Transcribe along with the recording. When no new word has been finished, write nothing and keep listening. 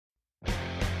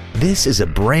This is a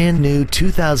brand new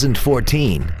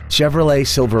 2014 Chevrolet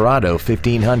Silverado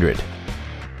 1500.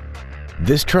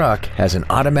 This truck has an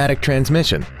automatic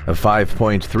transmission, a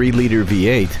 5.3-liter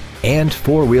V8, and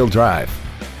four-wheel drive.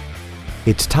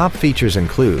 Its top features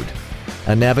include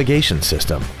a navigation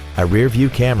system, a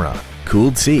rear-view camera,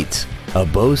 cooled seats, a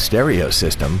Bose stereo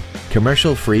system,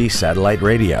 commercial-free satellite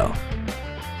radio,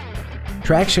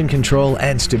 traction control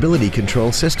and stability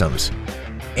control systems,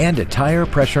 and a tire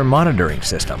pressure monitoring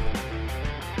system.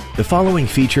 The following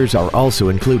features are also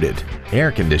included: air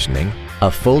conditioning,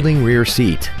 a folding rear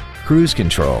seat, cruise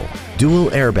control, dual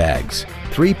airbags,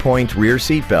 3-point rear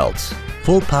seat belts,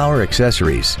 full power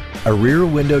accessories, a rear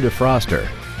window defroster,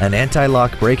 an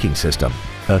anti-lock braking system,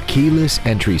 a keyless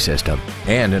entry system,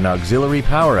 and an auxiliary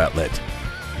power outlet.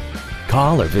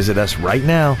 Call or visit us right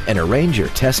now and arrange your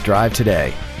test drive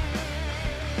today.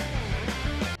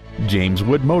 James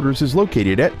Wood Motors is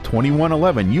located at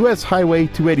 2111 US Highway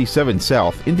 287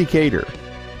 South in Decatur.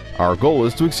 Our goal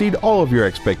is to exceed all of your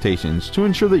expectations to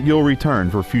ensure that you'll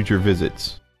return for future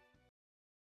visits.